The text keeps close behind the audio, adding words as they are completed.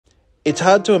It's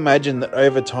hard to imagine that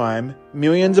over time,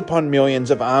 millions upon millions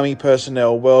of army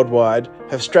personnel worldwide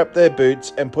have strapped their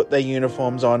boots and put their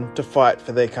uniforms on to fight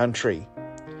for their country.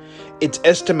 It's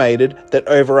estimated that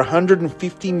over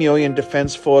 150 million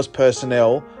Defence Force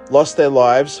personnel lost their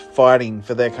lives fighting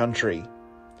for their country.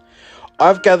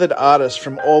 I've gathered artists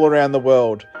from all around the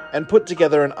world and put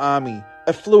together an army,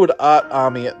 a fluid art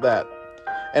army at that,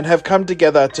 and have come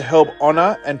together to help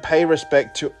honour and pay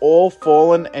respect to all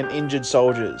fallen and injured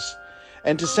soldiers,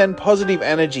 and to send positive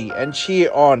energy and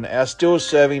cheer on our still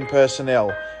serving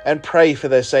personnel and pray for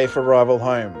their safe arrival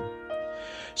home.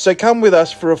 So come with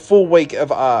us for a full week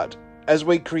of art as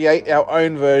we create our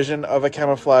own version of a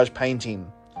camouflage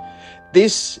painting.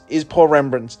 This is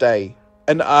Pourembrace Day,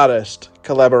 an artist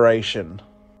collaboration.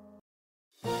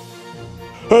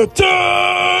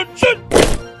 Attention!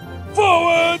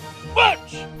 Forward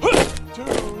march! 2, 3,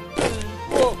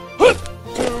 4.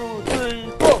 2,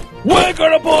 3, 4. We're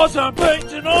gonna pour some paint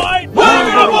tonight! We're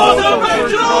gonna pour some paint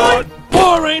tonight!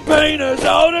 Pouring painters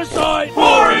out of sight!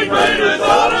 Pouring painters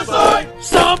out of sight!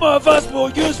 Some of us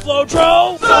will use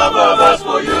Floetrol! Some of us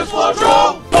will use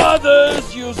Floetrol!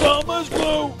 Others use Elmer's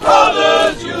glue!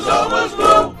 Others use Elmer's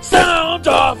glue! Sound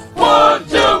off! 1,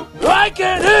 2! I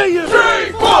can hear you!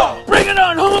 3, 4! Bring it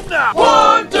on home now!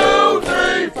 1, 2,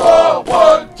 3, 4!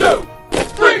 1, 2,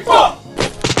 3, 4!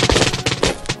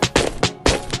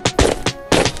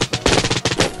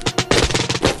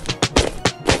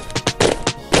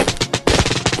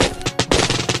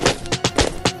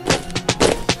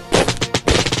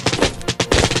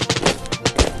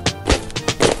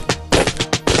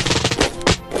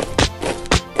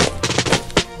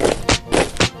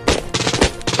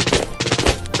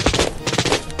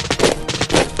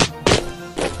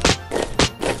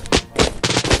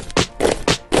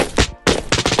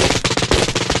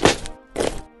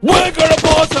 We're gonna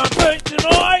pour some paint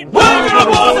tonight! We're gonna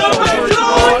pour some paint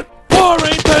tonight!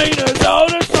 Pouring painters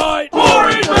out of sight!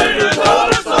 Pouring painters out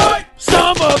of sight!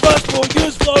 Some of us will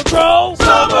use Floetrol!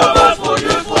 Some of us will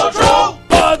use Floetrol!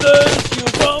 Others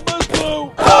use Elmer's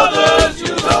glue! Others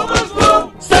use Elmer's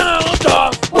glue! Sound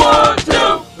off! 1, 2!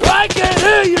 I can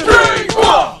hear you! 3,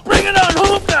 4! Bring it on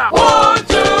home now! 1,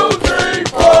 2, 3,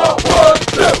 4! 1,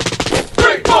 2,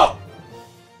 3, 4!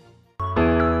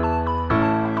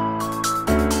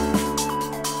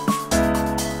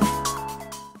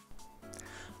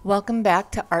 Welcome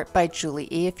back to Art by Julie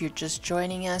E. If you're just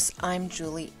joining us, I'm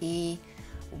Julie E.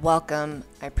 Welcome.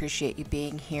 I appreciate you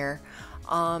being here.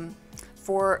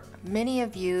 For many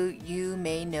of you, you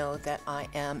may know that I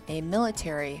am a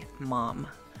military mom.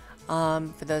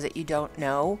 For those that you don't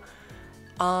know,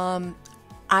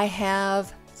 I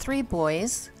have 3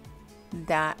 boys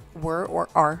that were or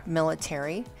are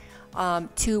military.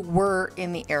 2 were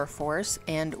in the Air Force,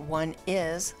 and 1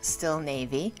 is still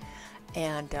Navy.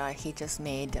 And he just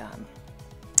made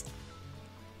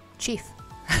chief.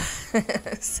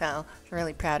 So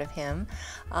really proud of him.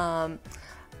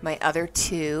 My other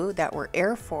 2 that were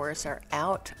Air Force are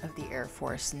out of the Air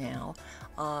Force now.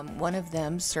 One of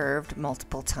them served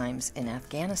multiple times in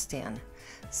Afghanistan.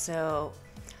 So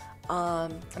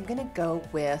I'm gonna go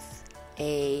with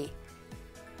a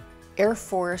Air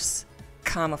Force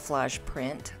camouflage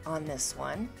print on this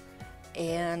one.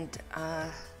 And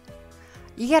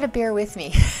you gotta bear with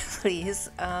me, please.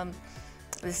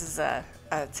 This is a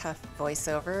tough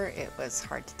voiceover. It was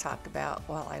hard to talk about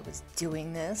while I was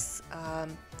doing this.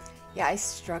 Yeah, I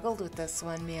struggled with this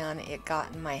one, man. It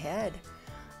got in my head.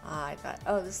 I thought,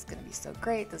 oh, this is gonna be so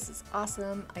great. This is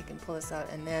awesome. I can pull this out.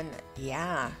 And then,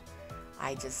 yeah,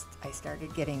 I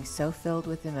started getting so filled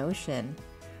with emotion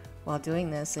while doing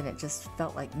this, and it just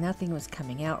felt like nothing was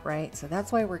coming out right. So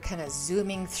that's why we're kind of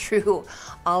zooming through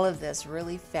all of this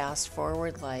really fast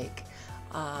forward, like,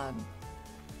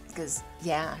 because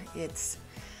yeah, it's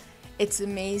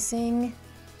amazing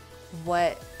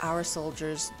what our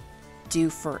soldiers do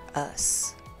for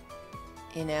us.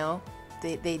 You know,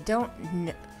 they don't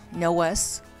know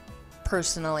us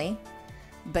personally,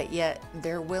 but yet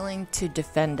they're willing to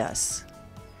defend us,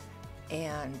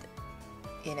 and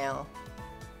you know,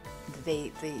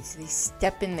 they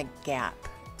step in the gap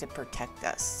to protect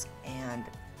us, and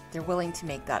they're willing to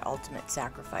make that ultimate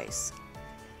sacrifice.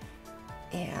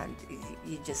 And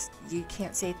you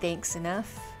can't say thanks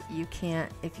enough. You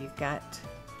can't, if you've got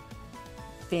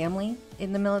family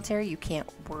in the military, you can't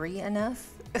worry enough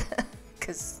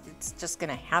because it's just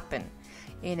gonna happen,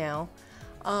 you know.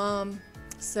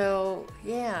 So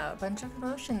yeah, a bunch of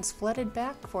emotions flooded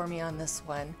back for me on this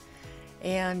one.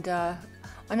 And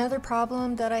another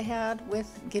problem that I had with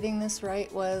getting this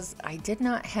right was I did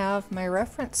not have my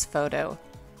reference photo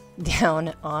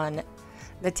down on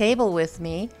the table with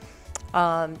me.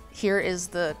 Here is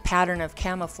the pattern of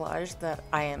camouflage that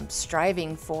I am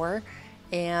striving for,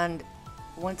 and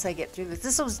once I get through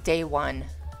this was day one.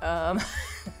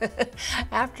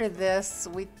 After this,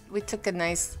 we took a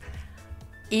nice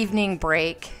evening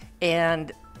break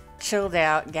and chilled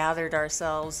out, gathered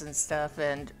ourselves and stuff,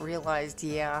 and realized,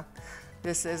 yeah,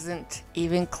 this isn't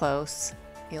even close.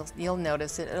 You'll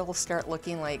notice it. It'll start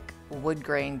looking like wood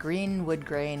grain, green wood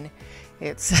grain.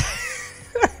 It's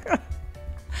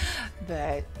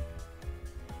but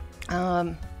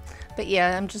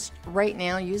yeah, I'm just right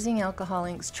now using alcohol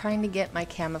inks, trying to get my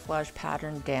camouflage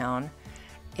pattern down,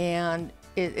 and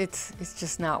it's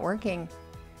just not working.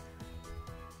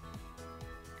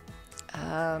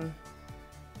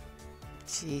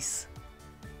 Jeez.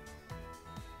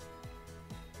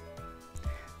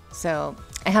 So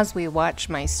as we watch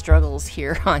my struggles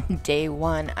here on day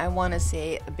one, I want to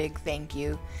say a big thank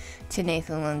you to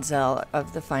Nathan Linzel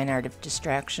of the Fine Art of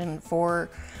Distraction for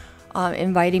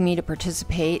inviting me to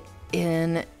participate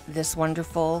in this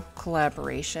wonderful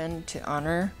collaboration to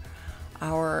honor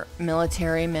our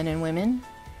military men and women,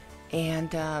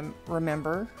 and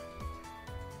remember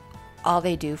all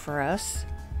they do for us,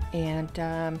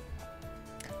 and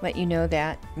let you know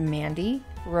that Mandy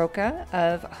Roca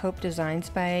of Hope Designs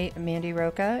by Mandy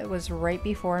Roca was right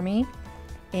before me,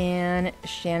 and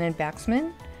Shannon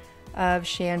Baxman of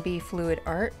Shanby Fluid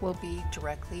Art will be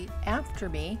directly after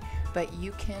me, but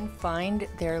you can find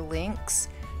their links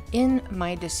in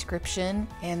my description,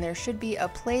 and there should be a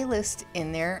playlist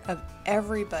in there of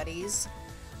everybody's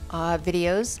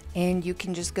videos, and you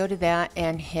can just go to that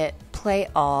and hit play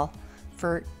all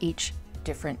for each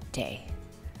different day.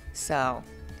 So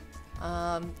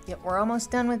yeah, we're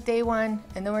almost done with day one,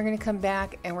 and then we're going to come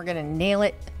back and we're going to nail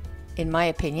it. In my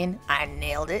opinion, I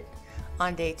nailed it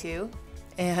on day two,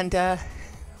 and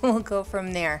we'll go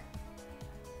from there.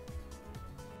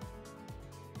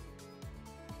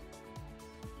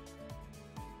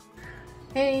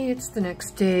 Hey, it's the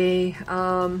next day.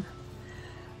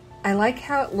 I like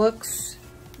how it looks,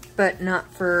 but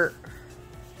not for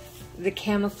the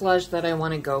camouflage that I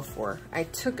want to go for. I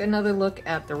took another look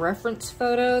at the reference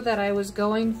photo that I was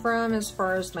going from as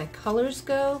far as my colors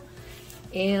go,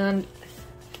 and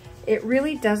it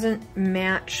really doesn't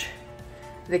match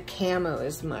the camo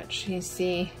as much. You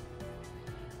see,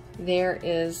 there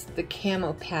is the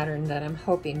camo pattern that I'm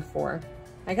hoping for.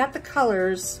 I got the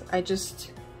colors, I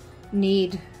just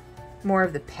need more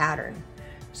of the pattern.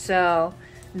 So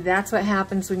that's what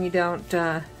happens when you don't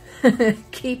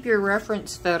keep your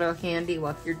reference photo handy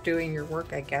while you're doing your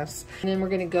work, I guess. And then we're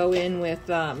going to go in with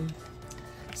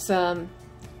some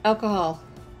alcohol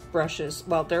brushes.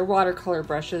 Well, they're watercolor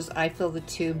brushes. I fill the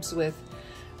tubes with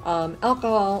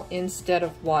alcohol instead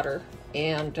of water,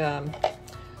 and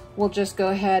we'll just go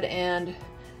ahead and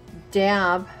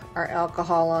dab our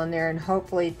alcohol on there and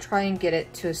hopefully try and get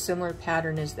it to a similar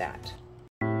pattern as that.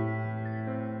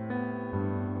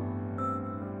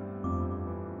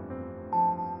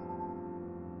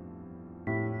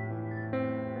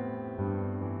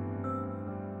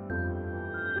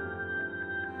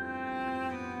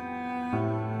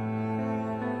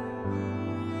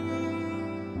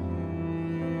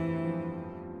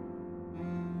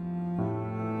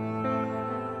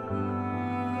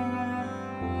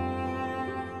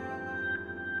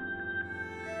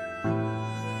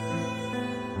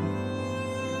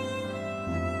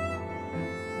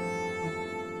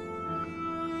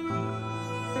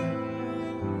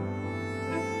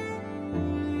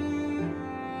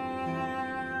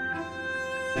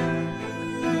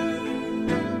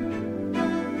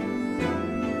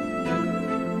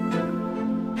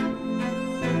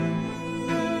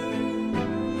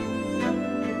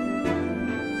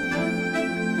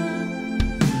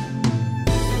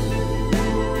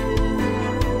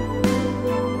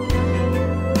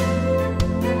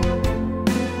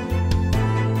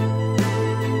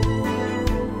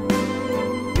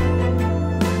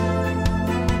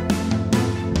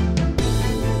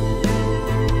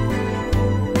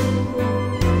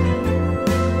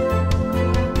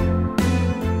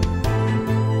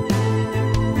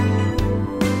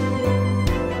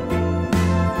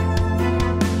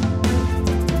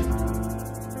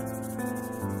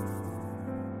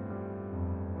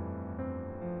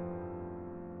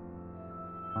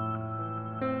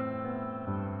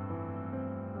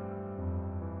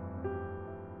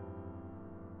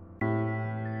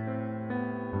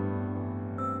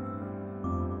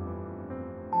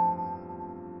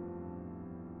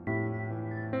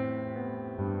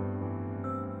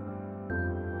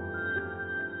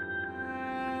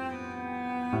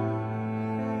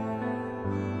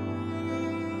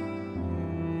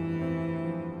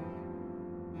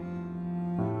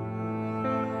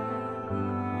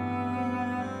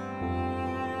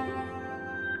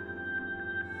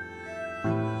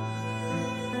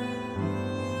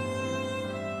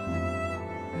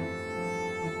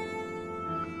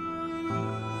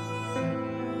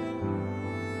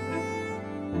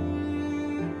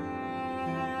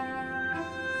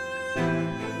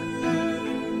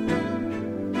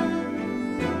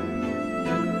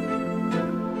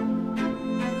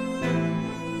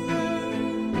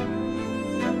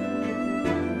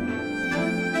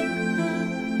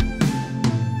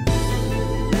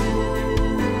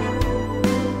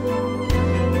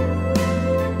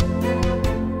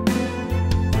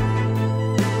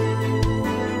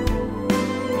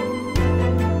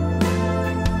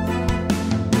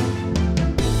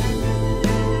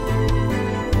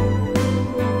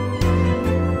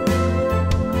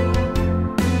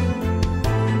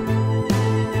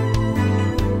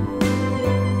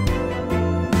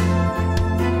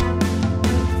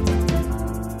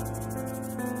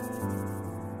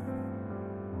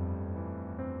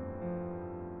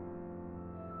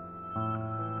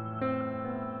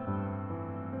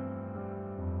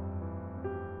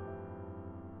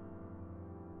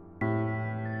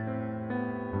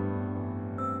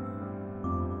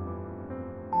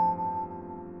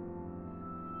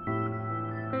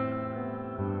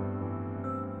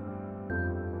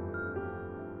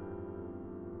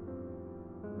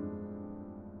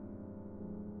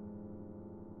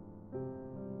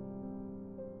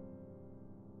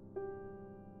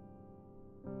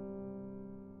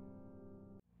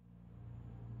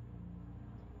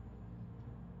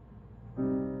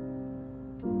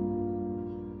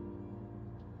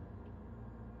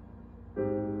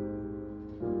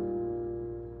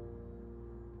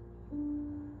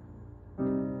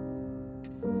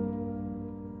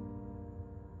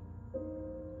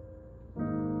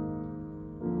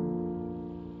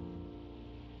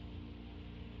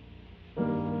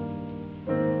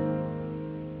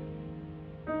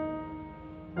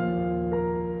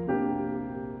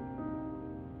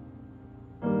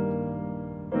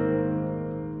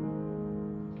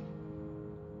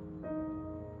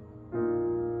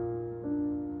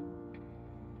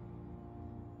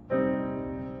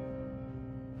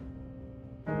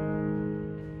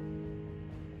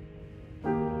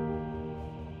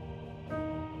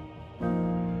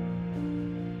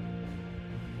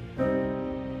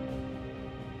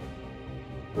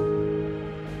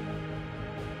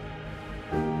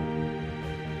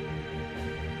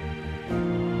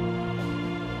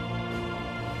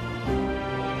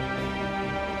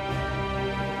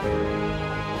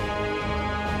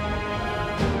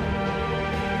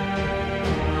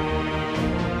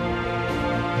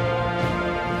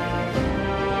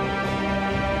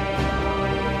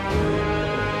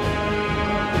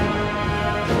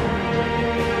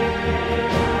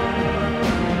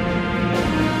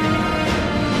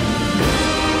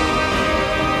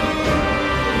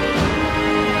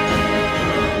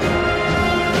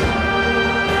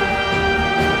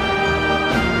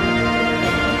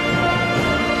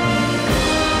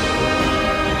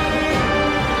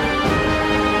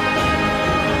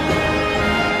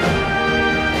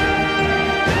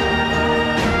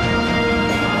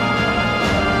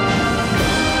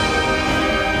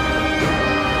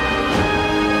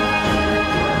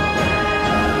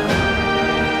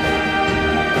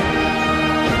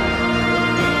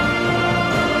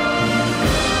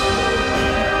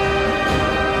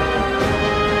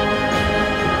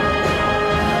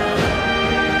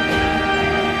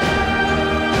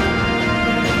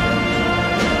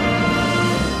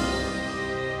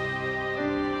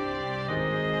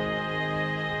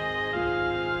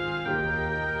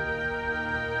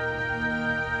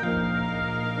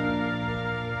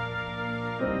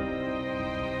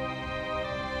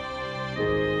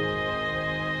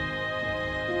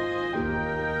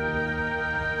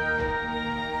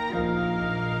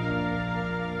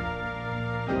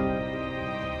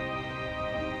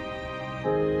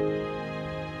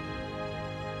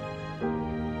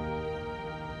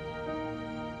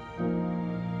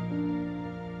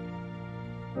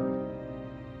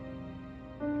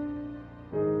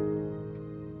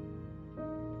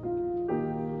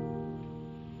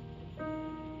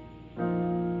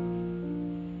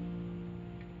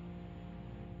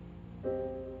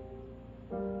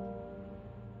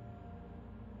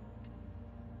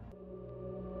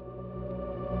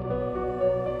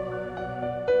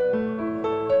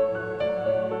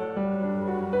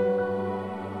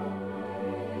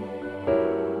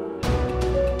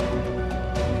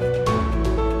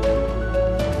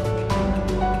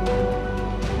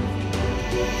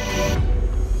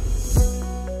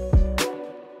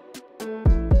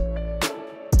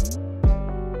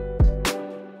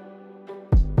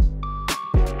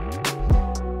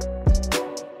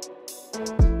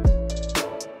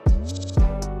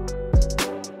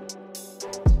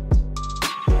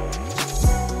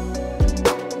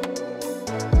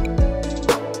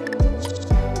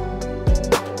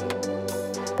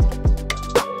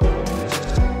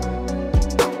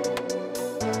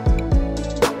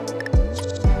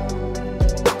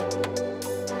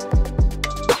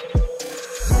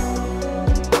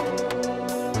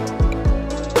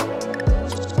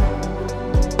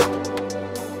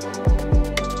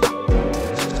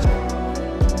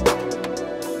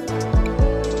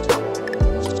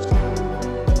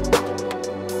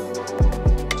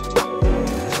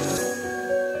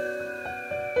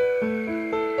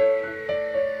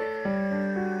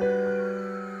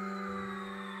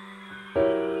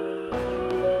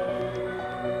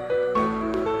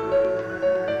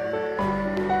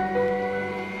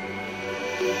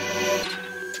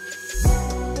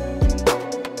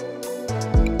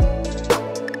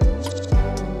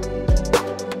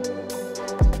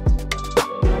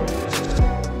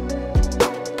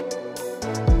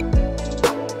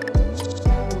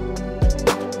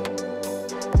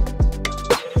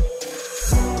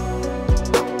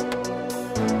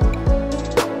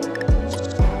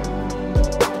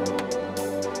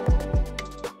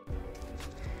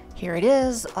 Here it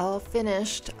is, all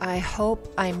finished. I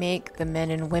hope I make the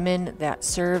men and women that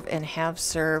serve and have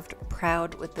served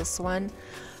proud with this one.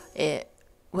 It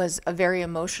was a very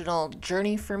emotional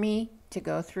journey for me to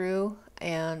go through,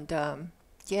 and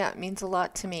yeah, it means a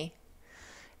lot to me.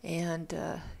 And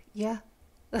yeah,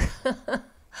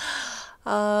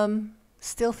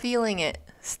 still feeling it,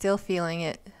 still feeling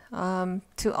it.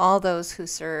 To all those who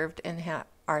served and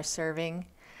are serving,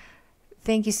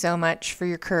 thank you so much for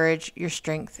your courage, your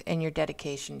strength, and your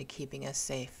dedication to keeping us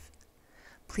safe.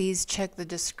 Please check the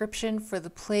description for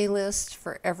the playlist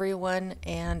for everyone,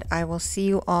 and I will see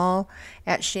you all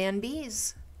at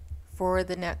Shanby's for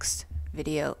the next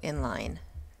video in line.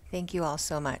 Thank you all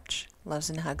so much.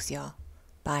 Loves and hugs, y'all.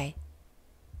 Bye.